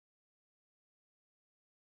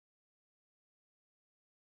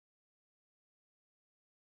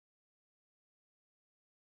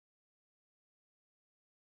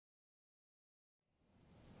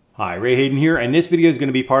Hi, Ray Hayden here, and this video is going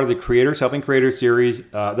to be part of the Creators Helping Creators series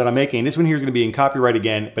that I'm making. This one here is going to be in copyright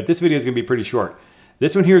again, but this video is going to be pretty short.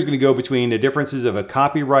 This one here is going to go between the differences of a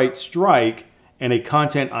copyright strike and a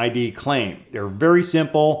content ID claim. They're very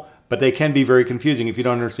simple, but they can be very confusing if you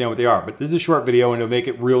don't understand what they are. But this is a short video and it'll make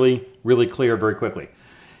it really, really clear very quickly.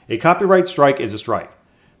 A copyright strike is a strike.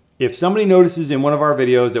 If somebody notices in one of our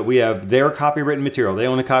videos that we have their copywritten material, they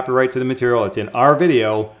own a copyright to the material, it's in our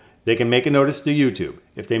video, they can make a notice to YouTube.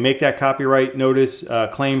 If they make that copyright notice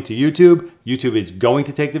claim to YouTube, YouTube is going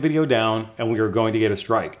to take the video down and we are going to get a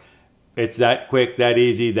strike. It's that quick, that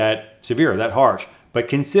easy, that severe, that harsh. But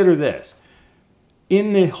consider this.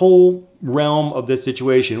 In the whole realm of this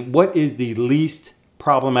situation, what is the least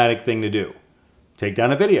problematic thing to do? Take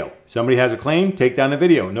down a video. Somebody has a claim, take down a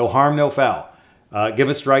video. No harm, no foul. Give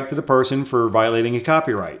a strike to the person for violating a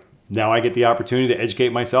copyright. Now I get the opportunity to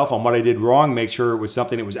educate myself on what I did wrong, make sure it was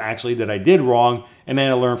something that was actually that I did wrong, and then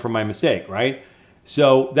I learn from my mistake, right?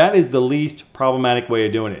 So that is the least problematic way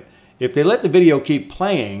of doing it. If they let the video keep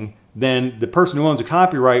playing, then the person who owns a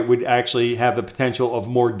copyright would actually have the potential of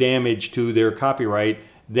more damage to their copyright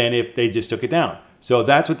than if they just took it down. So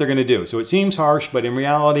that's what they're going to do. So it seems harsh, but in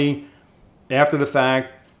reality, after the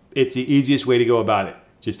fact, it's the easiest way to go about it.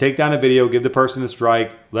 Just take down a video, give the person a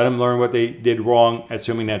strike, let them learn what they did wrong,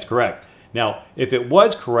 assuming that's correct. Now, if it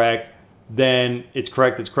was correct, then it's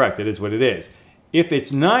correct, it's correct. It is what it is. If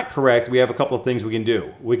it's not correct, we have a couple of things we can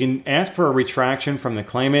do. We can ask for a retraction from the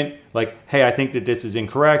claimant, like, hey, I think that this is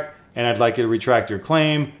incorrect, and I'd like you to retract your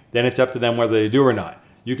claim. Then it's up to them whether they do or not.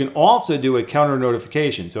 You can also do a counter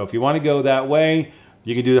notification. So if you want to go that way,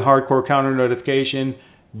 you can do the hardcore counter notification.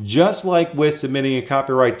 Just like with submitting a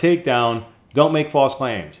copyright takedown, don't make false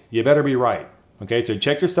claims. You better be right. Okay, so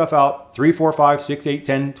check your stuff out 3, 4, 5, 6, 8,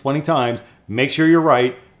 10, 20 times. Make sure you're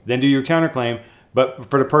right, then do your counterclaim. But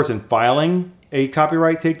for the person filing a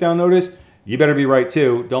copyright takedown notice, you better be right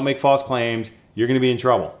too. Don't make false claims. You're going to be in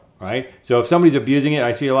trouble, right? So if somebody's abusing it,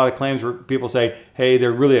 I see a lot of claims where people say, hey,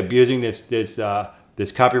 they're really abusing this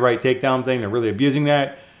copyright takedown thing. They're really abusing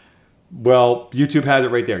that. Well, YouTube has it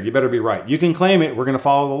right there. You better be right. You can claim it. We're going to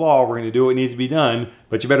follow the law. We're going to do what needs to be done,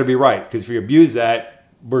 but you better be right, because if you abuse that,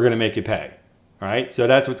 we're going to make you pay. All right? So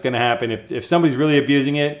that's what's going to happen. If somebody's really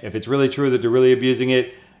abusing it, if it's really true that they're really abusing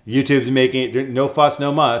it, YouTube's making it, no fuss,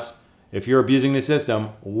 no muss. If you're abusing the system,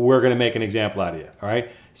 we're going to make an example out of you. All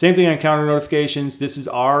right? Same thing on counter notifications. This is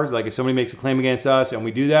ours. Like if somebody makes a claim against us and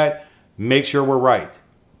we do that, make sure we're right.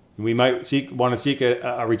 We might want to seek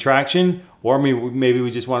a retraction, or maybe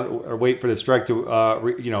we just want to wait for the strike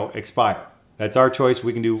to expire. That's our choice.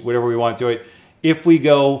 We can do whatever we want to it. If we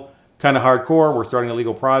go kind of hardcore, we're starting a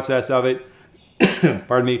legal process of it.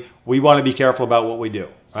 Pardon me. We want to be careful about what we do.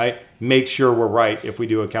 Right? Make sure we're right if we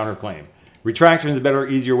do a counterclaim. Retraction is a better,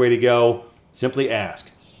 easier way to go. Simply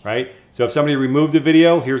ask. Right? So if somebody removed the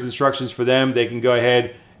video, here's instructions for them. They can go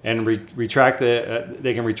ahead and retract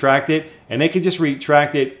they can retract it, and they can just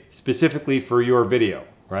retract it specifically for your video,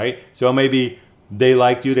 right? So maybe they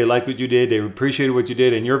liked you, they liked what you did, they appreciated what you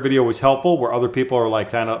did, and your video was helpful, where other people are like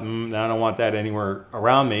kind of, I don't want that anywhere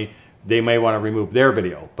around me. They may want to remove their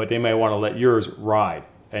video, but they may want to let yours ride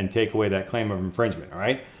and take away that claim of infringement, all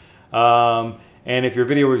right? And if your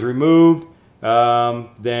video was removed,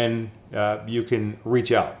 then you can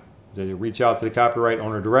reach out. So you reach out to the copyright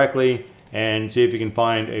owner directly and see if you can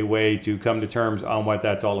find a way to come to terms on what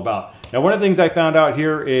that's all about. Now, one of the things I found out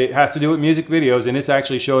here, it has to do with music videos, and this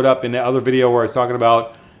actually showed up in the other video where I was talking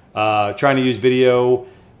about trying to use video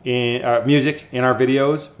in music in our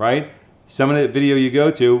videos, right? Some of the video you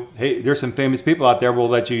go to, hey, there's some famous people out there will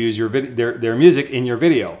let you use their music in your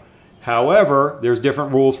video. However, there's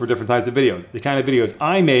different rules for different types of videos. The kind of videos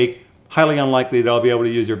I make, highly unlikely that I'll be able to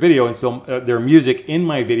use their video and still their music in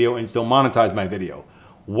my video and still monetize my video.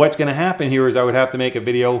 What's going to happen here is I would have to make a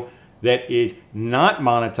video that is not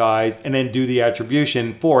monetized and then do the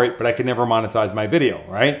attribution for it, but I could never monetize my video,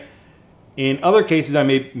 right? In other cases,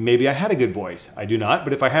 maybe I had a good voice. I do not,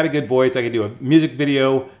 but if I had a good voice, I could do a music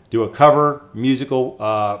video, do a cover musical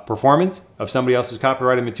performance of somebody else's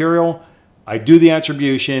copyrighted material. I do the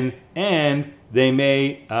attribution, and they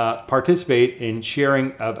may participate in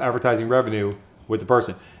sharing of advertising revenue with the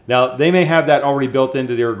person. Now, they may have that already built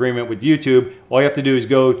into their agreement with YouTube. All you have to do is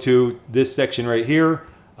go to this section right here,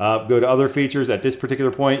 go to other features at this particular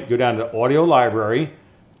point, go down to audio library,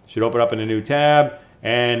 should open up in a new tab,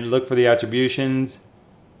 and look for the attributions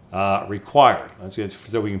required. Let's get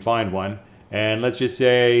so we can find one. And let's just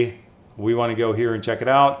say we want to go here and check it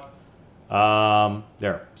out.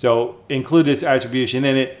 There. So include this attribution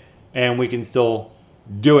in it, and we can still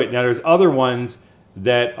do it. Now, there's other ones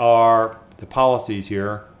that are the policies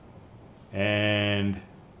here. And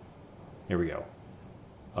Here we go.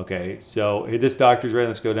 Okay, so this Doctor's Red.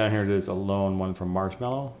 Let's go down here to this Alone one from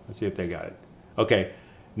Marshmallow. Let's see if they got it. Okay,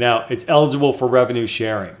 now it's eligible for revenue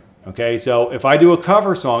sharing. Okay, so if I do a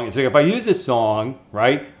cover song, it's like if I use this song,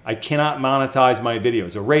 right, I cannot monetize my video.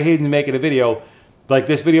 So Ray Hayden's making a video like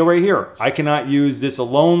this video right here. I cannot use this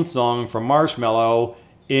Alone song from Marshmallow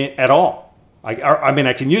at all. I mean,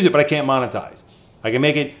 I can use it, but I can't monetize. I can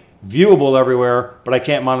make it viewable everywhere, but I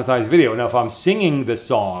can't monetize video. Now, if I'm singing the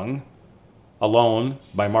song Alone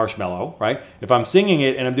by Marshmallow, right? If I'm singing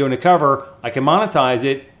it and I'm doing a cover, I can monetize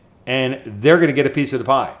it and they're going to get a piece of the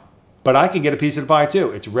pie. But I can get a piece of the pie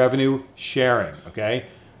too. It's revenue sharing, okay?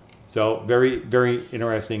 So very, very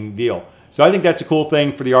interesting deal. So I think that's a cool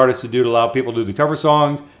thing for the artists to do, to allow people to do cover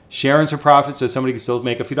songs, sharing some profits so somebody can still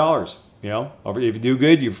make a few dollars. You know, if you do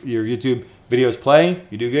good, your YouTube videos play,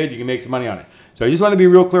 you do good, you can make some money on it. So I just want to be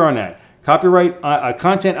real clear on that. Copyright, a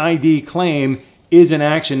content ID claim is an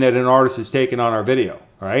action that an artist has taken on our video,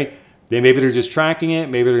 all right? Maybe they're just tracking it,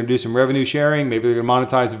 maybe they're going to do some revenue sharing, maybe they're going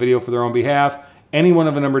to monetize the video for their own behalf, any one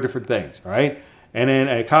of a number of different things, all right? And then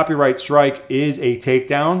a copyright strike is a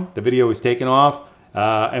takedown. The video is taken off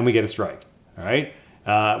and we get a strike, all right?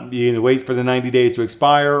 You either wait for the 90 days to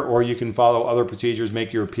expire, or you can follow other procedures,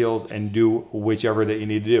 make your appeals, and do whichever that you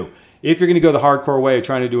need to do. If you're going to go the hardcore way of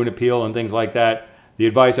trying to do an appeal and things like that, the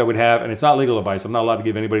advice I would have, and it's not legal advice, I'm not allowed to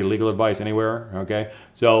give anybody legal advice anywhere, okay?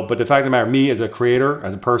 So, but the fact of the matter, me as a creator,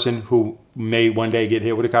 as a person who may one day get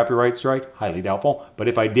hit with a copyright strike, highly doubtful, but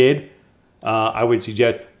if I did, I would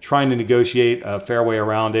suggest trying to negotiate a fair way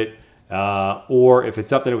around it, or if it's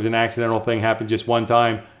something that was an accidental thing, happened just one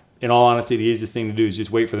time, in all honesty, the easiest thing to do is just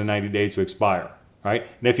wait for the 90 days to expire, right?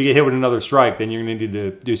 And if you get hit with another strike, then you're going to need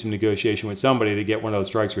to do some negotiation with somebody to get one of those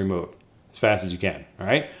strikes removed as fast as you can, all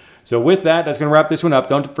right? So with that, that's going to wrap this one up.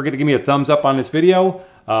 Don't forget to give me a thumbs up on this video.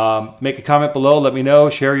 Make a comment below. Let me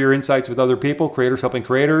know. Share your insights with other people, creators helping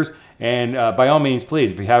creators. And by all means,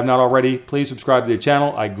 please, if you have not already, please subscribe to the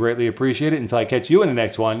channel. I greatly appreciate it. Until I catch you in the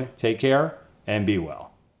next one, take care and be well.